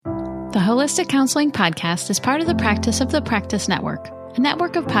The Holistic Counseling Podcast is part of the Practice of the Practice Network, a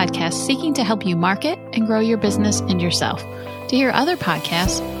network of podcasts seeking to help you market and grow your business and yourself. To hear other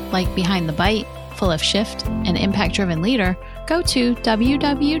podcasts like Behind the Bite, Full of Shift, and Impact Driven Leader, go to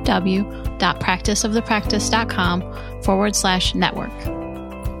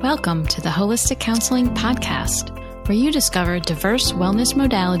www.practiceofthepractice.com/network. Welcome to the Holistic Counseling Podcast, where you discover diverse wellness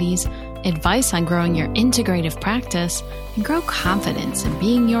modalities, advice on growing your integrative practice, and grow confidence in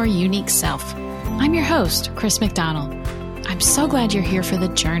being your unique self. I'm your host, Chris McDonald. I'm so glad you're here for the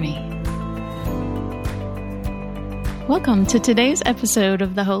journey. Welcome to today's episode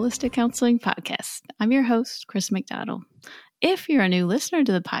of the Holistic Counseling Podcast. I'm your host, Chris McDonald. If you're a new listener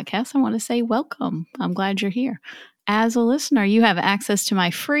to the podcast, I want to say welcome. I'm glad you're here. As a listener, you have access to my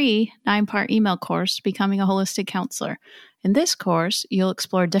free 9-part email course, Becoming a Holistic Counselor. In this course, you'll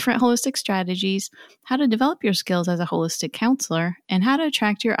explore different holistic strategies, how to develop your skills as a holistic counselor, and how to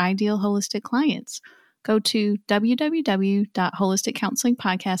attract your ideal holistic clients. Go to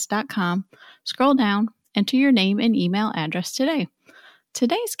www.holisticcounselingpodcast.com, scroll down, enter your name and email address today.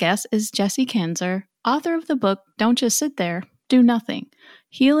 Today's guest is Jessie Kanzer, author of the book Don't Just Sit There, Do Nothing: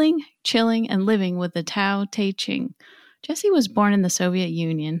 Healing, Chilling, and Living with the Tao Te Ching. Jessie was born in the Soviet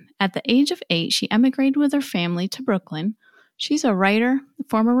Union. At the age of 8, she emigrated with her family to Brooklyn. She's a writer,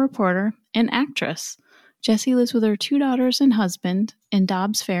 former reporter, and actress. Jessie lives with her 2 daughters and husband in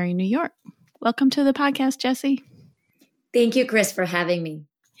Dobbs Ferry, New York. Welcome to the podcast, Jessie. Thank you, Chris, for having me.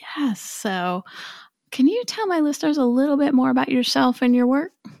 Yes. So can you tell my listeners a little bit more about yourself and your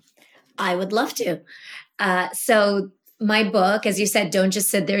work? I would love to. So my book, as you said, Don't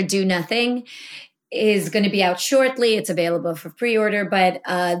Just Sit There, Do Nothing, is going to be out shortly. It's available for pre-order, but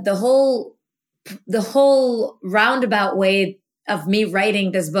the whole roundabout way of me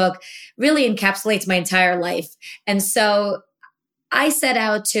writing this book really encapsulates my entire life. And so I set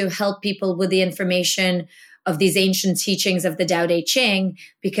out to help people with the information of these ancient teachings of the Tao Te Ching,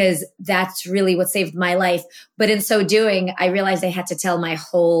 because that's really what saved my life. But in so doing, I realized I had to tell my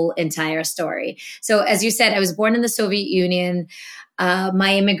whole entire story. So as you said, I was born in the Soviet Union.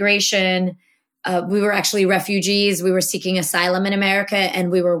 My immigration, we were actually refugees. We were seeking asylum in America,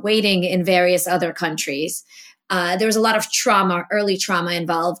 and we were waiting in various other countries. There was a lot of trauma, early trauma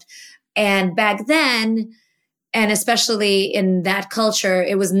involved. And back then, and especially in that culture,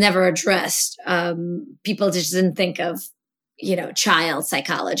 it was never addressed. People just didn't think of, child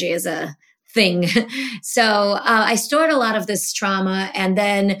psychology as a thing. So I stored a lot of this trauma, and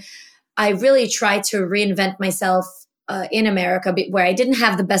then I really tried to reinvent myself in America, where I didn't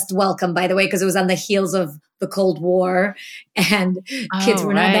have the best welcome, by the way, because it was on the heels of the Cold War, and kids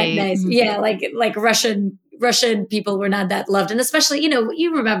were not that nice. Yeah, like Russian people were not that loved, and especially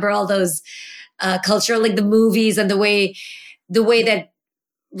you remember all those culture, like the movies and the way that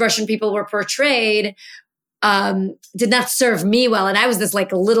Russian people were portrayed did not serve me well. And I was this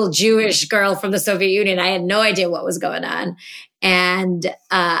like little Jewish girl from the Soviet Union. I had no idea what was going on, and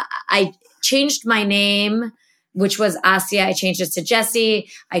I changed my name, which was Asya. I changed it to Jessie.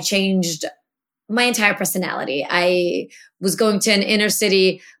 I changed my entire personality. I was going to an inner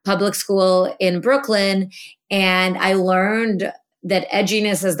city public school in Brooklyn, and I learned that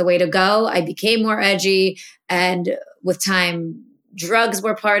edginess is the way to go. I became more edgy, and with time, drugs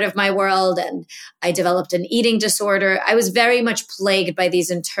were part of my world, and I developed an eating disorder. I was very much plagued by these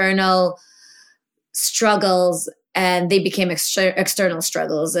internal struggles, and they became external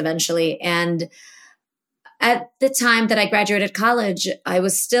struggles eventually. And at the time that I graduated college, I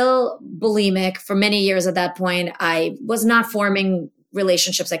was still bulimic for many years at that point. I was not forming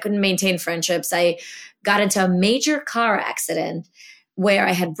relationships. I couldn't maintain friendships. I got into a major car accident where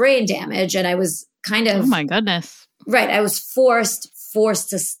I had brain damage, and I was kind of— Oh my goodness. Right. I was forced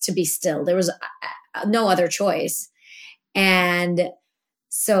to be still. There was no other choice. And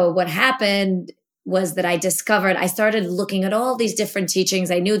so what happened was that I started looking at all these different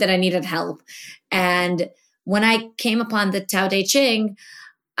teachings. I knew that I needed help. And when I came upon the Tao Te Ching,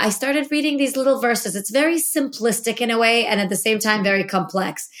 I started reading these little verses. It's very simplistic in a way, and at the same time, very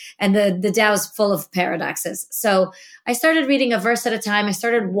complex. And the Tao is full of paradoxes. So I started reading a verse at a time. I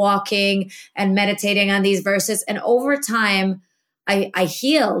started walking and meditating on these verses. And over time, I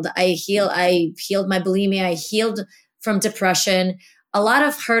healed. I healed my bulimia. I healed from depression. A lot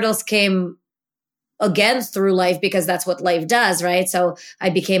of hurdles came again through life, because that's what life does, right? So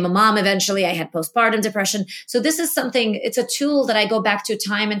I became a mom eventually. I had postpartum depression. So this is something, it's a tool that I go back to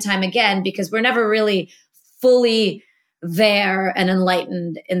time and time again, because we're never really fully there and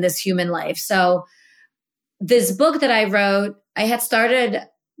enlightened in this human life. So this book that I wrote, I had started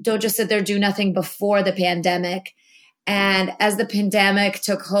Don't Just Sit There, Do Nothing before the pandemic. And as the pandemic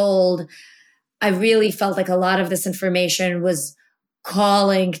took hold, I really felt like a lot of this information was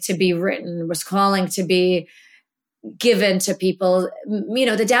calling to be written, was calling to be given to people.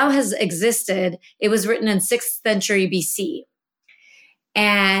 The Tao has existed. It was written in 6th century BC.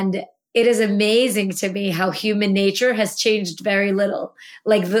 And it is amazing to me how human nature has changed very little.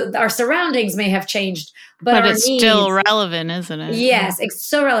 Like our surroundings may have changed, but our it's needs, still relevant, isn't it? Yes, it's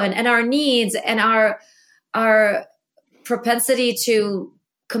so relevant. And our needs and our propensity to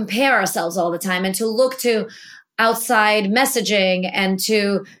compare ourselves all the time and to look to outside messaging and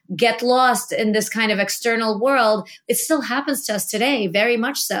to get lost in this kind of external world, it still happens to us today, very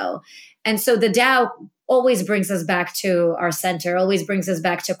much so. And so the Tao always brings us back to our center, always brings us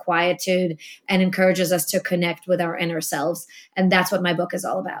back to quietude and encourages us to connect with our inner selves. And that's what my book is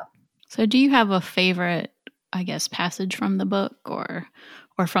all about. So do you have a favorite, I guess, passage from the book or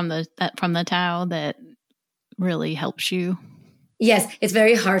from the Tao that really helps you? Yes, it's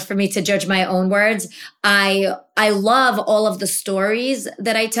very hard for me to judge my own words. I love all of the stories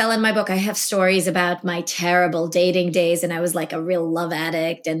that I tell in my book. I have stories about my terrible dating days, and I was like a real love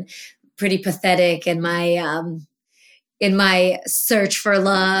addict and pretty pathetic in my search for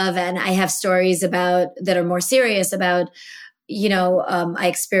love. And I have stories that are more serious about, I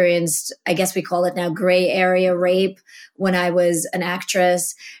experienced, I guess we call it now, gray area rape when I was an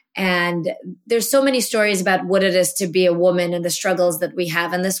actress. And there's so many stories about what it is to be a woman and the struggles that we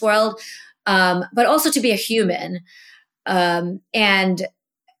have in this world, but also to be a human. And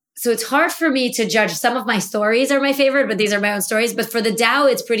so it's hard for me to judge. Some of my stories are my favorite, but these are my own stories. But for the Tao,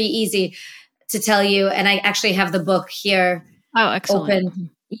 it's pretty easy to tell you. And I actually have the book here. Oh, excellent. Open.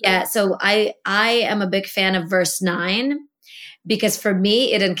 Yeah. So I am a big fan of verse 9 because for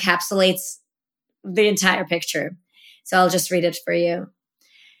me, it encapsulates the entire picture. So I'll just read it for you.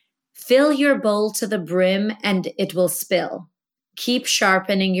 Fill your bowl to the brim and it will spill. Keep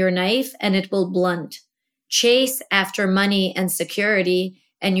sharpening your knife and it will blunt. Chase after money and security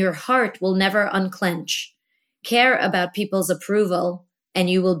and your heart will never unclench. Care about people's approval and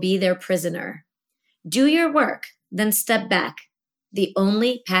you will be their prisoner. Do your work, then step back. The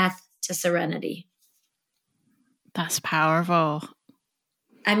only path to serenity. That's powerful.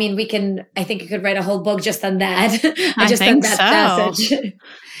 I mean, I think you could write a whole book just on that. I just think on that so. passage.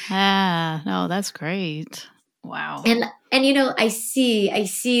 Yeah, no, that's great. Wow. And I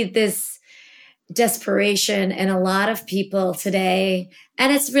see this desperation in a lot of people today.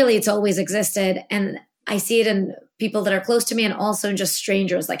 And it's always existed. And I see it in people that are close to me and also in just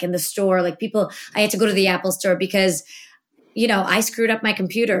strangers, like in the store, like people, I had to go to the Apple store because, I screwed up my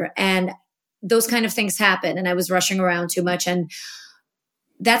computer and those kind of things happen. And I was rushing around too much and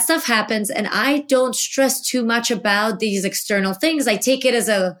that stuff happens. And I don't stress too much about these external things. I take it as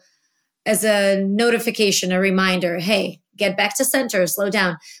a notification, a reminder, hey, get back to center, slow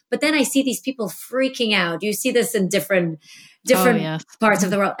down. But then I see these people freaking out. You see this in different parts of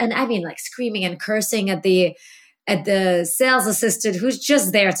the world. And I mean, like screaming and cursing at the sales assistant who's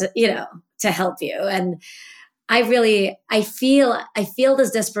just there to help you. And I feel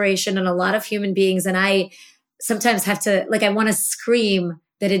this desperation in a lot of human beings. And I sometimes have to, I want to scream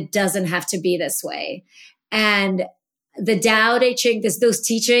that it doesn't have to be this way. And the Tao Te Ching, those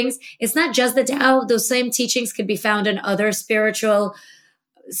teachings, it's not just the Tao. Those same teachings can be found in other spiritual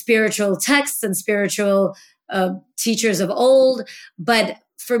texts and spiritual teachers of old. But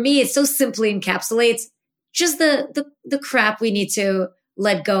for me, it so simply encapsulates just the crap we need to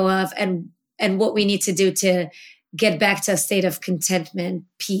let go of and what we need to do to get back to a state of contentment,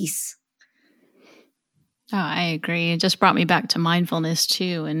 peace. Oh, I agree. It just brought me back to mindfulness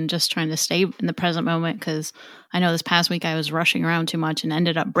too, and just trying to stay in the present moment because I know this past week I was rushing around too much and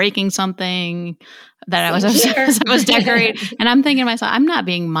ended up breaking something that I was decorating. And I'm thinking to myself, I'm not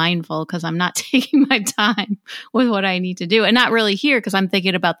being mindful because I'm not taking my time with what I need to do and not really here because I'm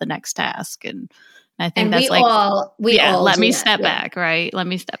thinking about the next task. And I think that's let me step back, right? Let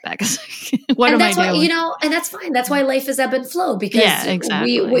me step back. What am I doing? And that's fine. That's why life is ebb and flow because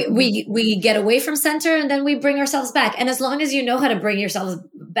exactly. we get away from center and then we bring ourselves back. And as long as you know how to bring yourselves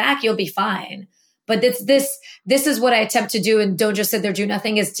back, you'll be fine. But this is what I attempt to do. And don't just sit there, do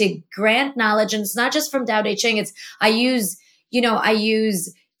nothing, is to grant knowledge. And it's not just from Tao Te Ching. I use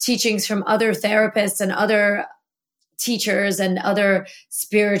teachings from other therapists and other teachers and other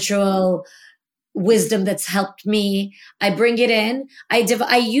spiritual wisdom that's helped me. I bring it in. I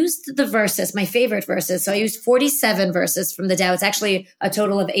used the verses, my favorite verses. So I used 47 verses from the Tao. It's actually a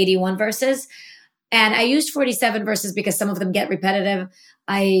total of 81 verses. And I used 47 verses because some of them get repetitive.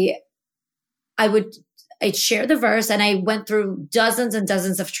 I'd share the verse and I went through dozens and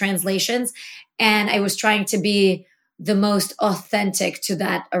dozens of translations and I was trying to be the most authentic to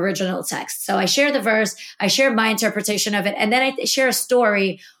that original text. So I share the verse, I share my interpretation of it, and then I share a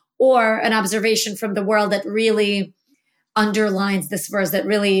story or an observation from the world that really underlines this verse, that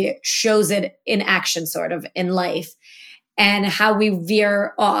really shows it in action, sort of in life, and how we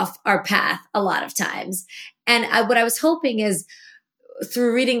veer off our path a lot of times. And what I was hoping is,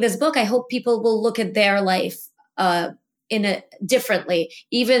 through reading this book, I hope people will look at their life differently,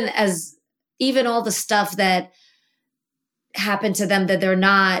 even all the stuff that happened to them that they're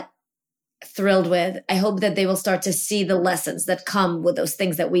not thrilled with. I hope that they will start to see the lessons that come with those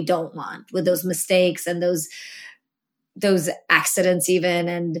things that we don't want, with those mistakes and those accidents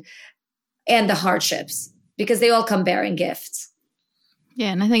even, and the hardships, because they all come bearing gifts.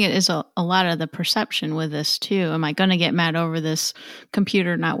 Yeah, and I think it is a lot of the perception with this too. Am I going to get mad over this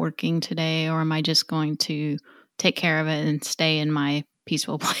computer not working today, or am I just going to take care of it and stay in my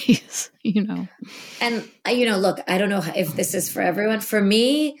peaceful place, And, look, I don't know if this is for everyone. For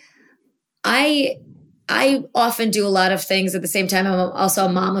me, I often do a lot of things at the same time. I'm also a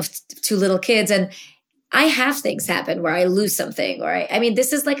mom of two little kids, and I have things happen where I lose something, or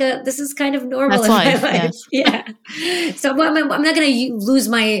this is kind of normal. That's in life, my life. Yes. Yeah. So I'm not going to lose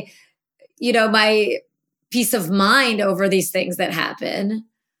my peace of mind over these things that happen.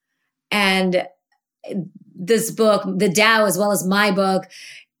 And this book, the Tao, as well as my book,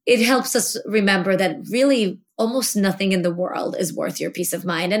 it helps us remember that really almost nothing in the world is worth your peace of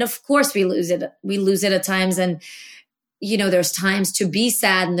mind. And of course we lose it. We lose it at times. And, there's times to be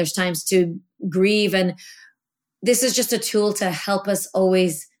sad and there's times to grieve. And this is just a tool to help us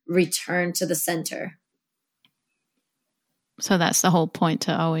always return to the center. So that's the whole point,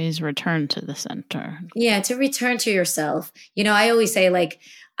 to always return to the center. Yeah, to return to yourself. I always say,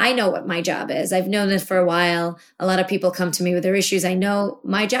 I know what my job is. I've known it for a while. A lot of people come to me with their issues. I know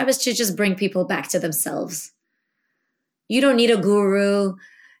my job is to just bring people back to themselves. You don't need a guru.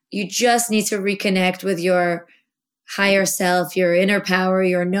 You just need to reconnect with your higher self, your inner power,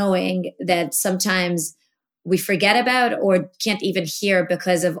 your knowing that sometimes we forget about or can't even hear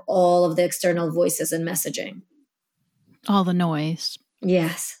because of all of the external voices and messaging. All the noise.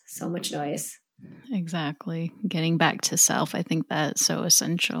 Yes, so much noise. Exactly. Getting back to self. I think that's so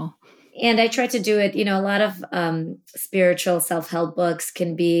essential. And I try to do it, a lot of spiritual self-help books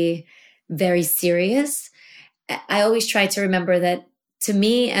can be very serious. I always try to remember that, to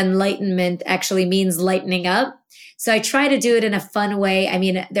me, enlightenment actually means lightening up. So I try to do it in a fun way.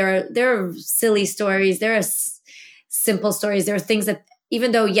 There are silly stories. There are simple stories. There are things that,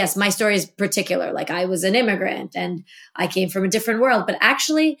 even though, yes, my story is particular, like I was an immigrant and I came from a different world, but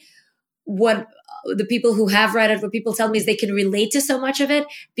actually what the people who have read it, what people tell me is they can relate to so much of it,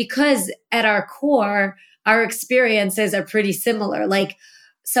 because at our core, our experiences are pretty similar. Like,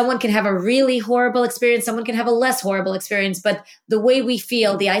 someone can have a really horrible experience, someone can have a less horrible experience, but the way we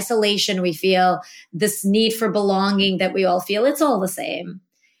feel, the isolation we feel, this need for belonging that we all feel, it's all the same.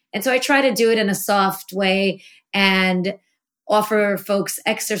 And so I try to do it in a soft way and offer folks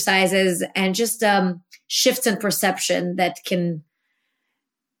exercises and just shifts in perception that can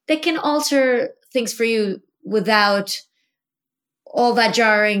alter things for you without all that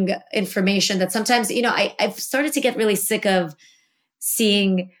jarring information that sometimes, I've started to get really sick of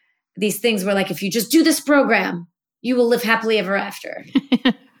seeing these things where, like, if you just do this program, you will live happily ever after.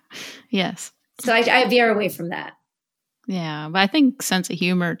 Yes. So I veer away from that. Yeah. But I think sense of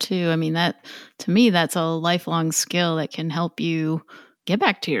humor too. That, to me, that's a lifelong skill that can help you get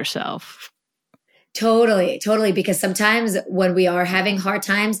back to yourself. Totally. Because sometimes when we are having hard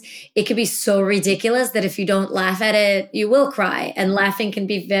times, it can be so ridiculous that if you don't laugh at it, you will cry. And laughing can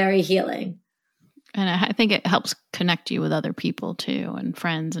be very healing. And I think it helps connect you with other people too, and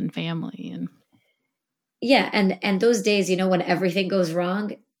friends and family. And yeah, and those days, when everything goes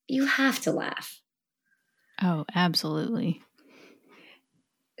wrong, you have to laugh. Oh, absolutely.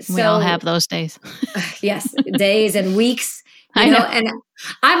 So, we all have those days. Yes, days and weeks. I know. And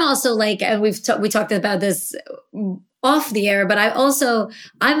I'm also like, and we talked about this off the air, but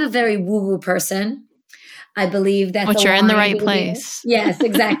I'm a very woo-woo person. I believe that you're in the right place. Yes,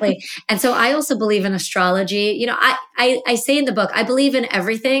 exactly. And so I also believe in astrology. I say in the book, I believe in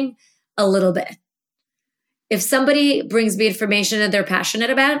everything a little bit. If somebody brings me information that they're passionate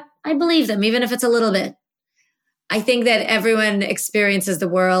about, I believe them, even if it's a little bit. I think that everyone experiences the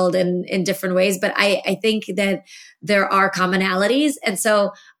world in different ways, but I think that there are commonalities. And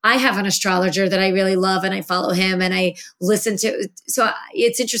so I have an astrologer that I really love, and I follow him and I listen to. So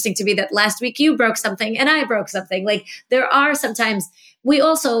it's interesting to me that last week you broke something and I broke something. Like, there are sometimes, we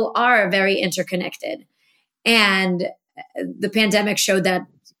also are very interconnected. And the pandemic showed that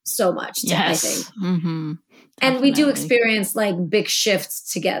so much, yes. I think. Mm-hmm. And we do Definitely. experience like big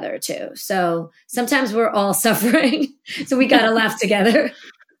shifts together too. So sometimes we're all suffering. So we got to laugh together.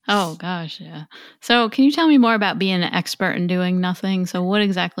 Oh, gosh, yeah. So can you tell me more about being an expert in doing nothing? So what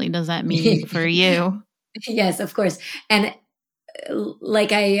exactly does that mean for you? Yes, of course. And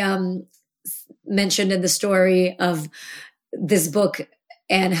like I mentioned in the story of this book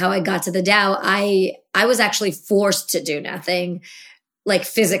and how I got to the Tao, I was actually forced to do nothing, like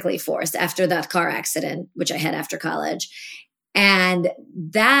physically forced after that car accident, which I had after college. And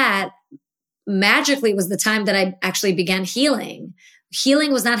that magically was the time that I actually began healing.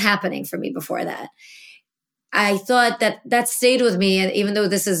 Healing was not happening for me before that. I thought that stayed with me. And even though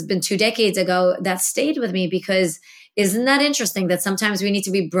this has been 2 decades ago, that stayed with me because isn't that interesting that sometimes we need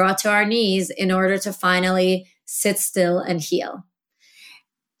to be brought to our knees in order to finally sit still and heal?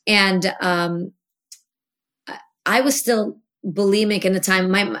 And I was still bulimic in the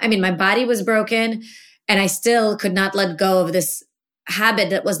time. My body was broken and I still could not let go of this habit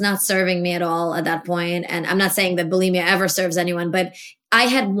that was not serving me at all at that point. And I'm not saying that bulimia ever serves anyone, but I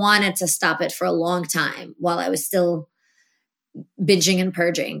had wanted to stop it for a long time while I was still binging and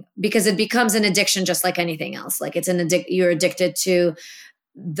purging, because it becomes an addiction just like anything else. Like you're addicted to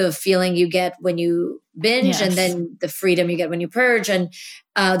the feeling you get when you binge, Yes. and then the freedom you get when you purge, and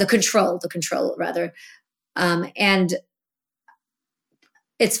the control rather. And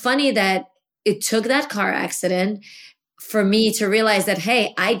it's funny that it took that car accident for me to realize that,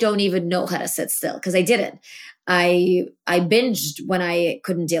 hey, I don't even know how to sit still, because I didn't. I binged when I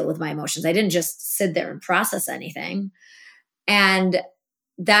couldn't deal with my emotions. I didn't just sit there and process anything. And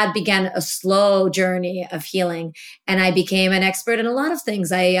that began a slow journey of healing. And I became an expert in a lot of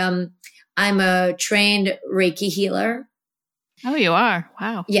things. I'm a trained Reiki healer. Oh, you are?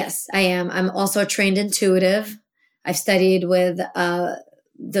 Wow. Yes, I am. I'm also a trained intuitive. I've studied with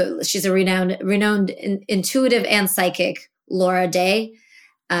she's a renowned intuitive and psychic, Laura Day.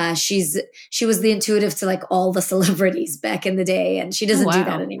 She was the intuitive to like all the celebrities back in the day, and she doesn't do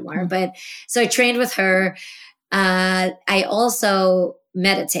that anymore. But so I trained with her. I also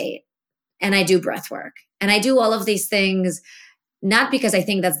meditate and I do breath work, and I do all of these things, not because I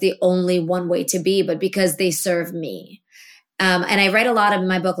think that's the only one way to be, but because they serve me. And I write a lot in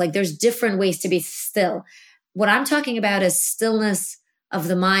my book, like there's different ways to be still. What I'm talking about is stillness of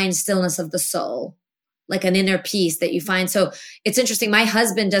the mind, stillness of the soul, like an inner peace that you find. So it's interesting. My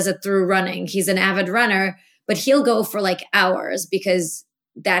husband does it through running. He's an avid runner, but he'll go for like hours because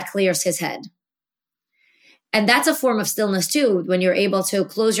that clears his head. And that's a form of stillness too, when you're able to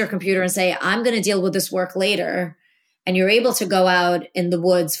close your computer and say, I'm going to deal with this work later. And you're able to go out in the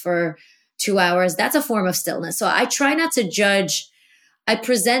woods for 2 hours. That's a form of stillness. So I try not to judge. I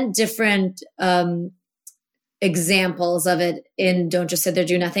present different examples of it in Don't Just Sit There,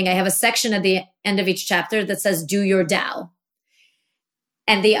 Do Nothing. I have a section at the end of each chapter that says, do your Tao.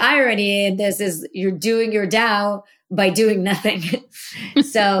 And the irony in this is you're doing your Tao by doing nothing.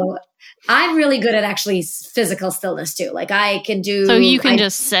 So I'm really good at actually physical stillness too. Like I can do. So you can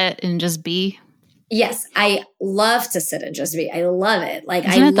just sit and just be. Yes, I love to sit and just be. I love it. Like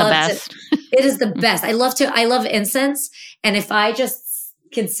Isn't I it the love best? It is the best. I love incense. And if I just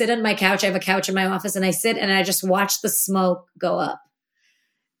can sit on my couch, I have a couch in my office, and I sit and I just watch the smoke go up.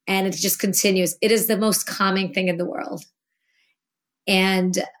 And it just continues. It is the most calming thing in the world.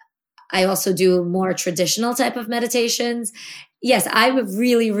 And I also do more traditional type of meditations. Yes, I'm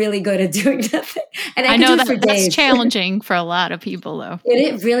really, really good at doing nothing. And I know that's challenging for a lot of people, though.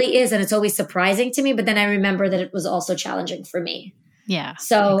 It really is. And it's always surprising to me. But then I remember that it was also challenging for me. Yeah.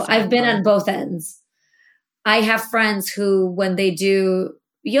 So exactly. I've been on both ends. I have friends who, when they do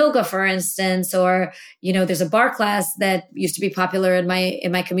yoga, for instance, or, there's a bar class that used to be popular in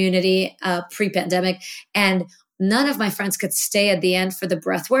my community pre-pandemic. And none of my friends could stay at the end for the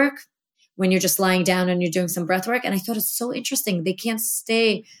breath work, when you're just lying down and you're doing some breath work. And I thought it's so interesting. They can't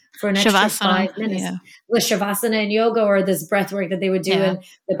stay for an extra 5 minutes. Yeah. With Shavasana and yoga, or this breath work that they would do in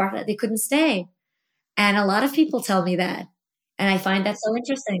the bar, they couldn't stay. And a lot of people tell me that. And I find that so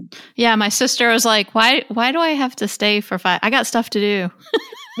interesting. Yeah. My sister was like, why do I have to stay for 5? I got stuff to do.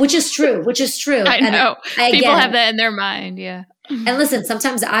 Which is true. I know. People have that in their mind. Yeah. And listen,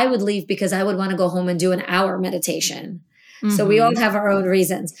 sometimes I would leave because I would want to go home and do an hour meditation. Mm-hmm. So we all have our own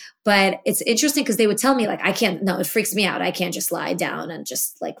reasons. But it's interesting because they would tell me, like, it freaks me out. I can't just lie down and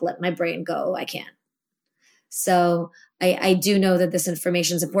just like let my brain go. I can't. So I do know that this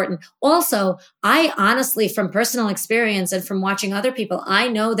information is important. Also, I honestly, from personal experience and from watching other people, I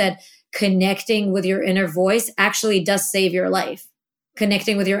know that connecting with your inner voice actually does save your life.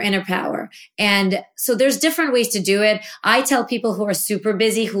 Connecting with your inner power. And so there's different ways to do it. I tell people who are super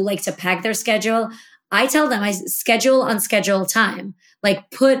busy, who like to pack their schedule, I tell them I schedule on schedule time. Like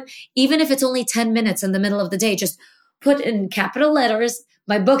even if it's only 10 minutes in the middle of the day, just put in capital letters.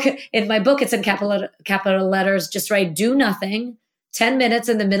 In my book, it's in capital letters. Just write do nothing, 10 minutes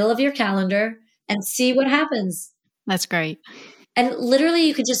in the middle of your calendar and see what happens. That's great. And literally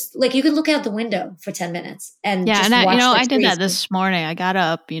you could just you could look out the window for 10 minutes and yeah, just and watch I did that this morning. I got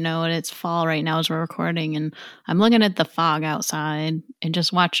up, and it's fall right now as we're recording, and I'm looking at the fog outside and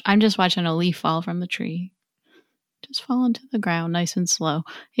I'm just watching a leaf fall from the tree. Just fall into the ground nice and slow.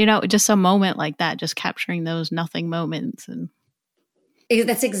 Just a moment like that, just capturing those nothing moments. And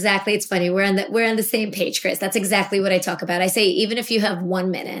that's exactly, it's funny. We're on the same page, Chris. That's exactly what I talk about. I say, even if you have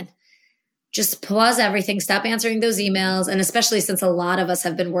 1 minute, just pause everything, stop answering those emails. And especially since a lot of us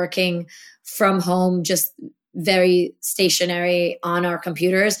have been working from home, just very stationary on our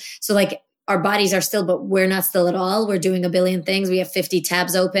computers. So our bodies are still, but we're not still at all. We're doing a billion things. We have 50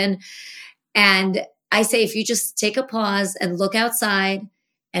 tabs open. And I say, if you just take a pause and look outside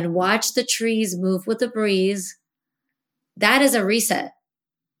and watch the trees move with the breeze, that is a reset.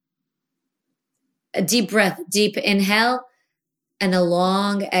 A deep breath, deep inhale, and a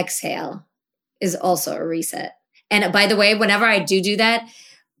long exhale is also a reset. And by the way, whenever I do that,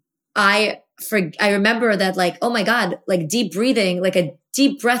 I remember that oh my God, deep breathing, a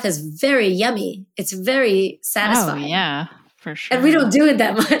deep breath is very yummy. It's very satisfying. Oh yeah, for sure. And we don't do it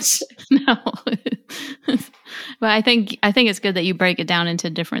that much. No. But I think it's good that you break it down into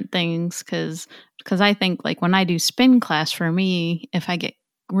different things because I think when I do spin class, for me, if I get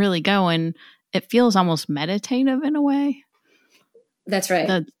really going, it feels almost meditative in a way. That's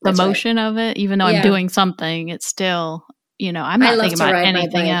right. The motion of it, even though I'm doing something, it's still, I'm not thinking about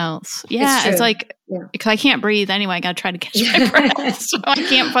anything else. Yeah. It's because I can't breathe anyway. I got to try to catch my breath. So I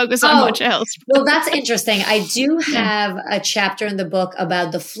can't focus on much else. Well, that's interesting. I do have a chapter in the book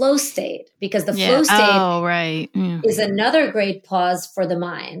about the flow state, because the flow state is another great pause for the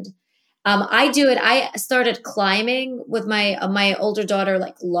mind. I do it. I started climbing with my older daughter,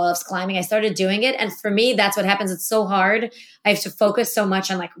 loves climbing. I started doing it. And for me, that's what happens. It's so hard. I have to focus so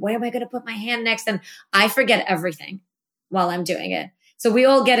much on where am I going to put my hand next? And I forget everything while I'm doing it. So we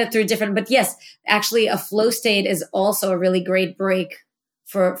all get it through different, but yes, actually a flow state is also a really great break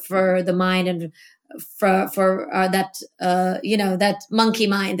for the mind and for that monkey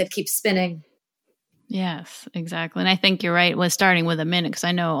mind that keeps spinning. Yes, exactly. And I think you're right with starting with a minute, because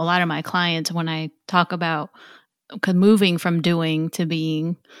I know a lot of my clients, when I talk about moving from doing to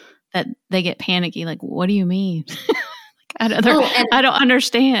being, that they get panicky. What do you mean? I don't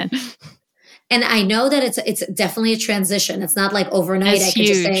understand. And I know that it's definitely a transition. It's not overnight. It's I can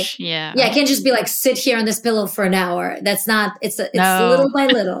huge. Just say, yeah, I can't just be sit here on this pillow for an hour. That's not, it's little by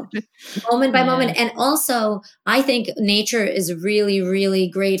little, moment by moment. And also I think nature is really, really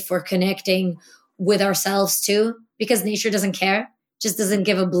great for connecting with ourselves too, because nature doesn't care, just doesn't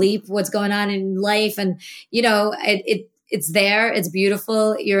give a bleep what's going on in life. And, it's there. It's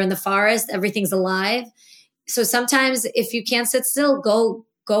beautiful. You're in the forest. Everything's alive. So sometimes if you can't sit still,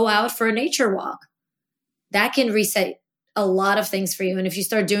 go out for a nature walk. That can reset a lot of things for you. And if you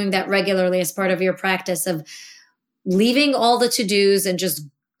start doing that regularly as part of your practice of leaving all the to-dos and just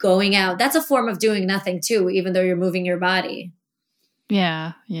going out, that's a form of doing nothing too, even though you're moving your body.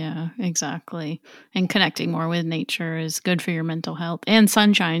 Yeah, exactly. And connecting more with nature is good for your mental health, and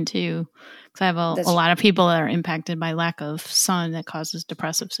sunshine too. Because I have a lot of people that are impacted by lack of sun that causes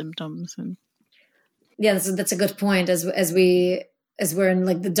depressive symptoms. And yeah, that's a good point. As we're in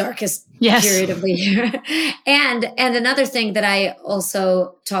the darkest period of the year. And another thing that I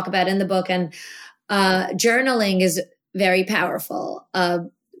also talk about in the book, and journaling is very powerful.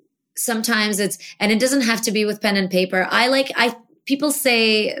 Sometimes it doesn't have to be with pen and paper. People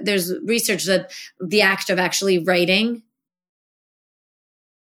say there's research that the act of actually writing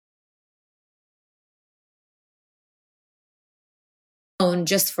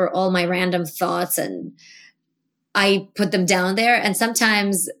just for all my random thoughts, and I put them down there, and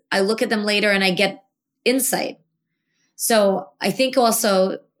sometimes I look at them later and I get insight. So I think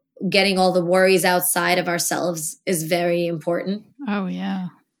also getting all the worries outside of ourselves is very important. Oh, yeah.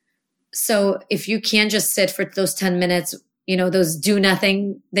 So if you can just sit for those 10 minutes, those do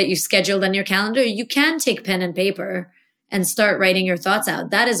nothing that you scheduled on your calendar, you can take pen and paper and start writing your thoughts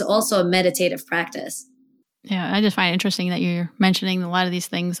out. That is also a meditative practice. Yeah, I just find it interesting that you're mentioning a lot of these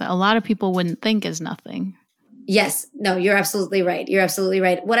things that a lot of people wouldn't think is nothing. Yes. No, you're absolutely right. You're absolutely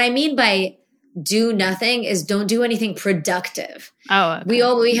right. What I mean by do nothing is don't do anything productive. Oh, okay.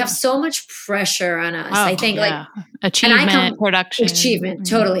 We have so much pressure on us. I think like achievement, production. Achievement,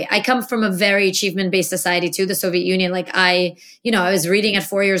 totally. I come from a very achievement-based society too, the Soviet Union. Like I was reading at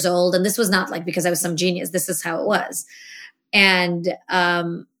 4 years old, and this was not like because I was some genius. This is how it was. And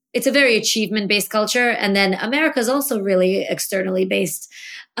it's a very achievement-based culture. And then America is also really externally based.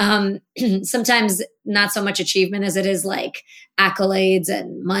 Sometimes not so much achievement as it is like accolades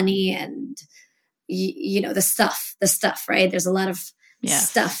and money and, the stuff, right? There's a lot of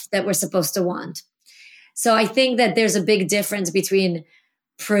stuff that we're supposed to want. So I think that there's a big difference between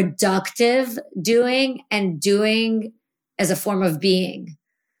productive doing and doing as a form of being.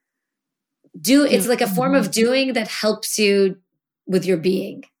 It's like a form of doing that helps you with your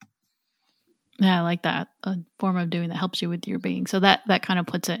being. Yeah, I like that. A form of doing that helps you with your being. So that kind of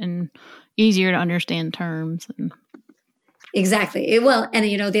puts it in easier to understand terms. Exactly. Well, and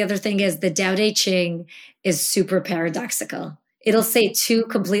the other thing is the Tao Te Ching is super paradoxical. It'll say two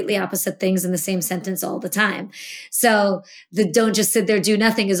completely opposite things in the same sentence all the time. So the don't just sit there, do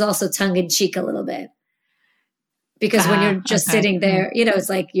nothing is also tongue in cheek a little bit. Because when you're just sitting there, it's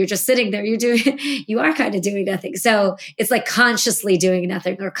like you're just sitting there, you are kind of doing nothing. So it's like consciously doing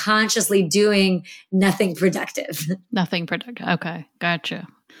nothing or consciously doing nothing productive. Nothing productive. Okay. Gotcha.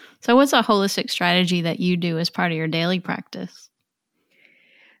 So what's a holistic strategy that you do as part of your daily practice?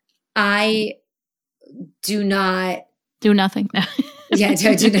 I do not do nothing. Yeah, I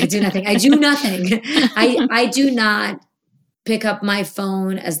do nothing. I do nothing. I do not pick up my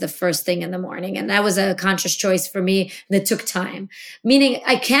phone as the first thing in the morning. And that was a conscious choice for me that took time. Meaning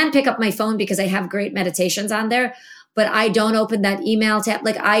I can pick up my phone because I have great meditations on there, but I don't open that email tab.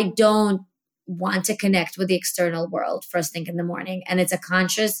 Like I don't want to connect with the external world first thing in the morning. And it's a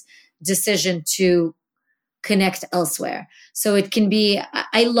conscious decision to connect elsewhere. So it can be,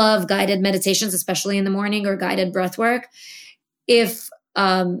 I love guided meditations, especially in the morning, or guided breath work. If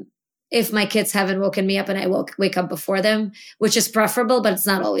my kids haven't woken me up and I wake up before them, which is preferable, but it's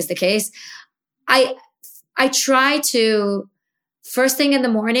not always the case. I try to first thing in the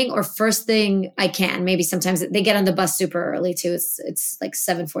morning or first thing I can. Maybe sometimes they get on the bus super early too. It's like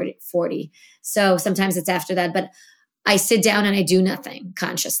 7:40. So sometimes it's after that, but I sit down and I do nothing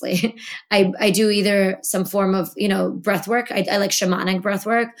consciously. I do either some form of, breath work. I like shamanic breath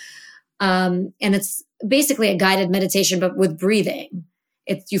work. And it's basically a guided meditation, but with breathing.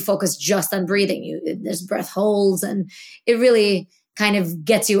 You focus just on breathing. There's breath holds, and it really kind of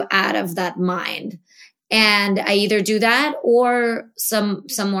gets you out of that mind. And I either do that or some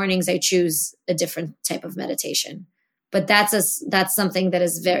mornings I choose a different type of meditation. But that's something that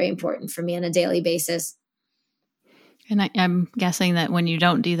is very important for me on a daily basis. And I'm guessing that when you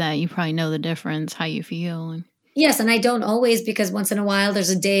don't do that, you probably know the difference, how you feel. Yes, and I don't always, because once in a while there's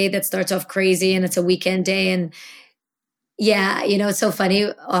a day that starts off crazy and it's a weekend day, and yeah, it's so funny.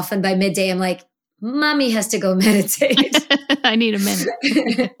 Often by midday, I'm like, mommy has to go meditate. I need a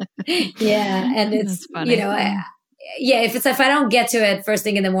minute. Yeah. And it's, if I don't get to it first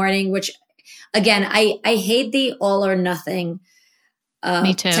thing in the morning, which again, I hate the all or nothing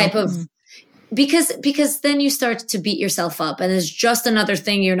Me too. type of, because then you start to beat yourself up and it's just another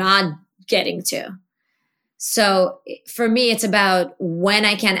thing you're not getting to. So for me, it's about when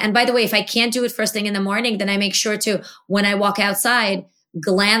I can. And by the way, if I can't do it first thing in the morning, then I make sure to, when I walk outside,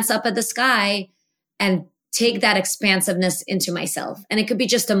 glance up at the sky and take that expansiveness into myself. And it could be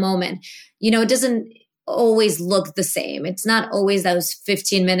just a moment. It doesn't always look the same. It's not always those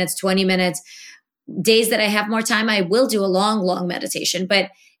 15 minutes, 20 minutes. Days that I have more time, I will do a long, long meditation. But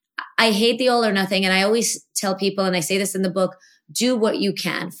I hate the all or nothing. And I always tell people, and I say this in the book, do what you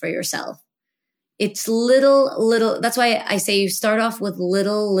can for yourself. It's little, that's why I say you start off with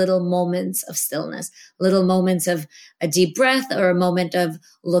little moments of stillness, little moments of a deep breath, or a moment of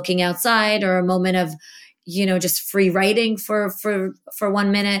looking outside, or a moment of, just free writing for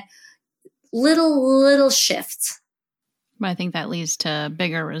 1 minute, little shifts. But I think that leads to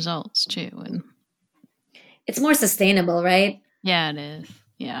bigger results too. And it's more sustainable, right? Yeah, it is.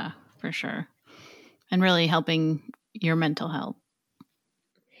 Yeah, for sure. And really helping your mental health.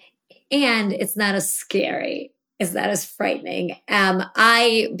 And it's not as scary. It's not as frightening.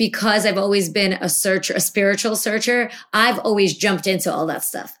 Because I've always been a spiritual searcher, I've always jumped into all that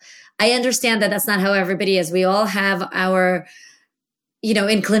stuff. I understand that that's not how everybody is. We all have our,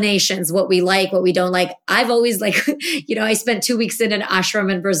 inclinations, what we like, what we don't like. I've always I spent 2 weeks in an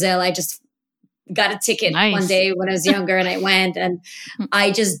ashram in Brazil. I just got a ticket one day when I was younger and I went, and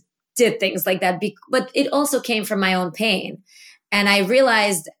I just did things like that. But it also came from my own pain. And I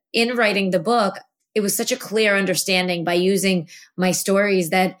realized in writing the book, it was such a clear understanding by using my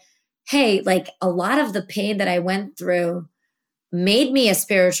stories that, hey, like a lot of the pain that I went through made me a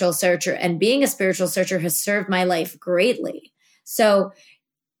spiritual searcher, and being a spiritual searcher has served my life greatly. So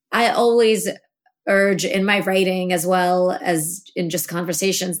I always urge in my writing as well as in just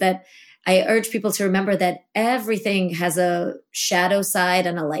conversations that I urge people to remember that everything has a shadow side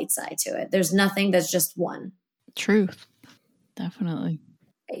and a light side to it. There's nothing that's just one. Truth. Definitely.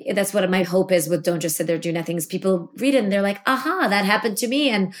 That's what my hope is with Don't Just Sit There, Do Nothing, is people read it and they're like, aha, that happened to me.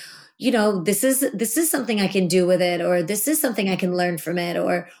 And, this is something I can do with it, or this is something I can learn from it,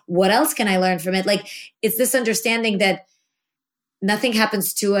 or what else can I learn from it? Like, it's this understanding that nothing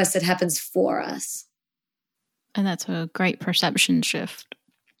happens to us, it happens for us. And that's a great perception shift.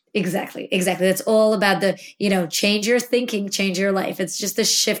 Exactly. That's all about the, change your thinking, change your life. It's just a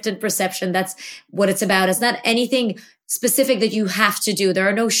shift in perception. That's what it's about. It's not anything specific that you have to do. There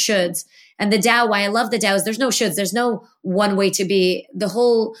are no shoulds. And the Tao, why I love the Tao is there's no shoulds. There's no one way to be.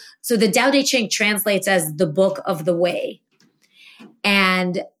 So the Tao Te Ching translates as the book of the way.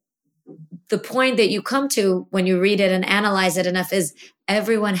 And the point that you come to when you read it and analyze it enough is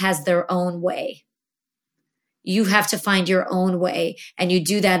everyone has their own way. You have to find your own way, and you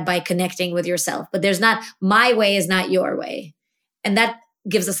do that by connecting with yourself. But my way is not your way. And that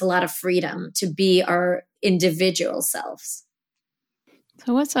gives us a lot of freedom to be our individual selves.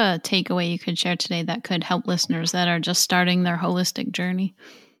 So what's a takeaway you could share today that could help listeners that are just starting their holistic journey?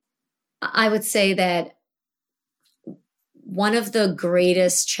 I would say that one of the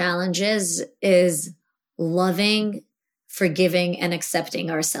greatest challenges is loving, forgiving, and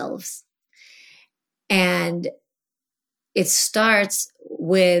accepting ourselves. And it starts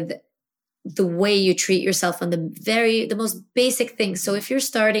with the way you treat yourself on the most basic things. So if you're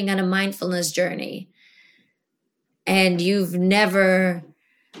starting on a mindfulness journey and you've never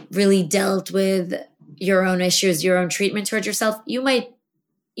really dealt with your own issues, your own treatment towards yourself, you might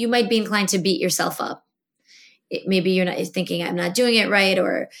be inclined to beat yourself up. Maybe you're not thinking I'm not doing it right,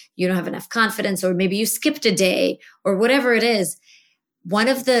 or you don't have enough confidence, or maybe you skipped a day, or whatever it is.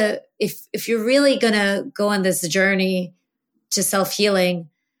 If you're really going to go on this journey to self-healing,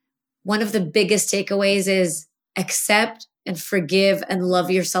 one of the biggest takeaways is accept and forgive and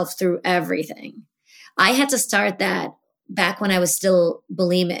love yourself through everything. I had to start that back when I was still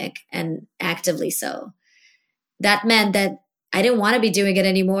bulimic and actively so. That meant that I didn't want to be doing it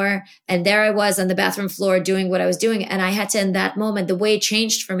anymore. And there I was on the bathroom floor doing what I was doing. And I had to, in that moment, the way it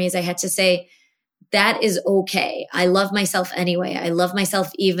changed for me is I had to say, that is okay. I love myself anyway. I love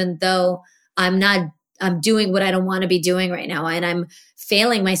myself even though I'm doing what I don't want to be doing right now. And I'm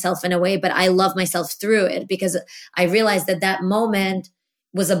failing myself in a way, but I love myself through it because I realized that moment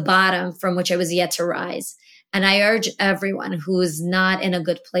was a bottom from which I was yet to rise. And I urge everyone who is not in a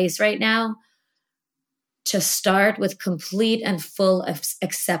good place right now to start with complete and full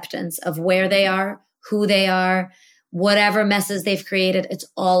acceptance of where they are, who they are, whatever messes they've created. It's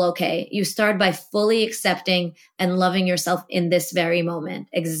all okay. You start by fully accepting and loving yourself in this very moment,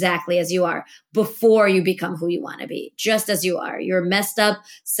 exactly as you are, before you become who you want to be, just as you are, your messed up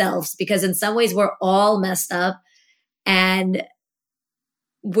selves, because in some ways we're all messed up and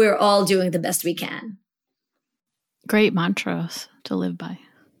we're all doing the best we can. Great mantras to live by.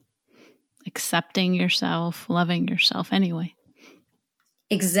 Accepting yourself, loving yourself anyway.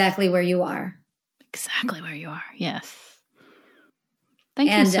 Exactly where you are. Exactly where you are. Yes.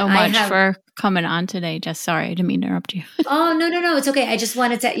 Thank you so much for coming on today. Just sorry, I didn't mean to interrupt you. Oh, no. It's okay. I just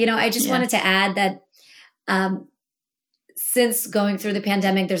wanted to, wanted to add that since going through the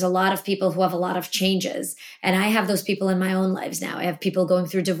pandemic, there's a lot of people who have a lot of changes. And I have those people in my own lives now. I have people going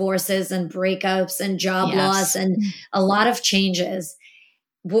through divorces and breakups and job loss and a lot of changes.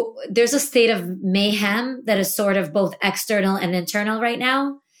 There's a state of mayhem that is sort of both external and internal right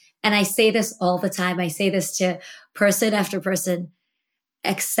now. And I say this all the time. I say this to person after person.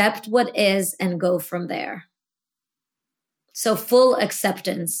 Accept what is and go from there. So full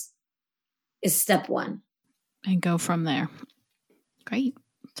acceptance is step one. And go from there. Great.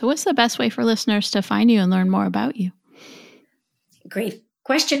 So what's the best way for listeners to find you and learn more about you? Great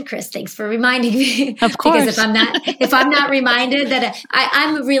question, Chris. Thanks for reminding me. Of course. Because if I'm not reminded that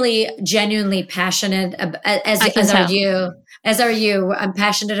I'm really genuinely passionate, as are you. I'm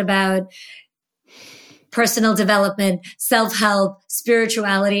passionate about personal development, self-help,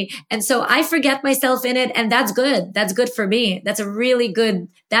 spirituality. And so I forget myself in it. And that's good. That's good for me. That's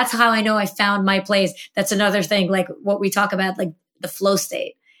that's how I know I found my place. That's another thing, like what we talk about, like the flow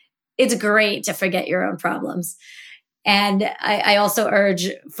state. It's great to forget your own problems. And I also urge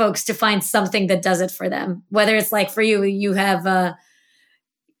folks to find something that does it for them. Whether it's like for you, you have,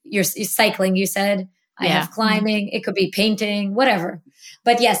 you're cycling, you said. I have climbing. It could be painting, whatever.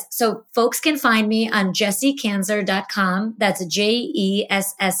 But yes, so folks can find me on jessiekanzer.com. That's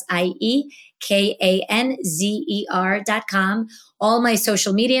JessieKanzer.com. All my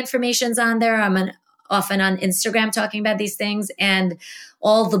social media information's on there. I'm often on Instagram talking about these things, and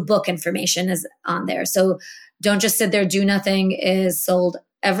all the book information is on there. So Don't Just Sit There, Do Nothing is sold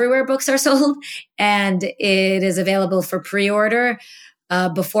everywhere books are sold, and it is available for pre-order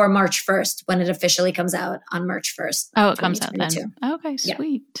before March 1st, when it officially comes out on March 1st. Oh, it comes out then. Okay,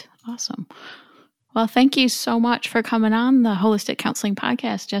 sweet. Yeah. Awesome. Well, thank you so much for coming on the Holistic Counseling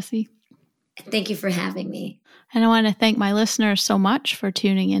Podcast, Jessie. Thank you for having me. And I want to thank my listeners so much for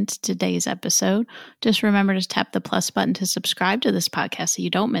tuning into today's episode. Just remember to tap the plus button to subscribe to this podcast so you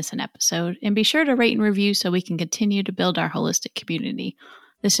don't miss an episode. And be sure to rate and review so we can continue to build our holistic community.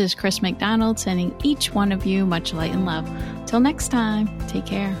 This is Chris McDonald sending each one of you much light and love. Till next time, take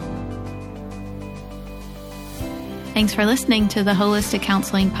care. Thanks for listening to the Holistic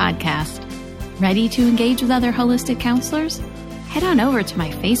Counseling Podcast. Ready to engage with other holistic counselors? Head on over to my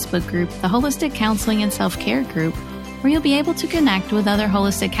Facebook group, the Holistic Counseling and Self-Care Group, where you'll be able to connect with other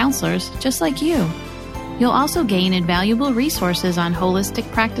holistic counselors just like you. You'll also gain invaluable resources on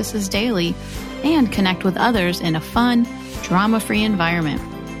holistic practices daily and connect with others in a fun, drama-free environment.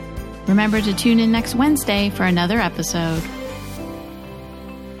 Remember to tune in next Wednesday for another episode.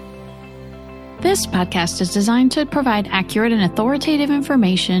 This podcast is designed to provide accurate and authoritative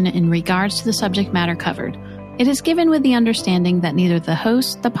information in regards to the subject matter covered. It is given with the understanding that neither the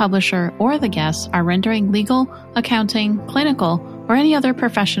host, the publisher, or the guests are rendering legal, accounting, clinical, or any other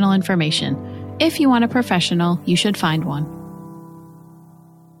professional information. If you want a professional, you should find one.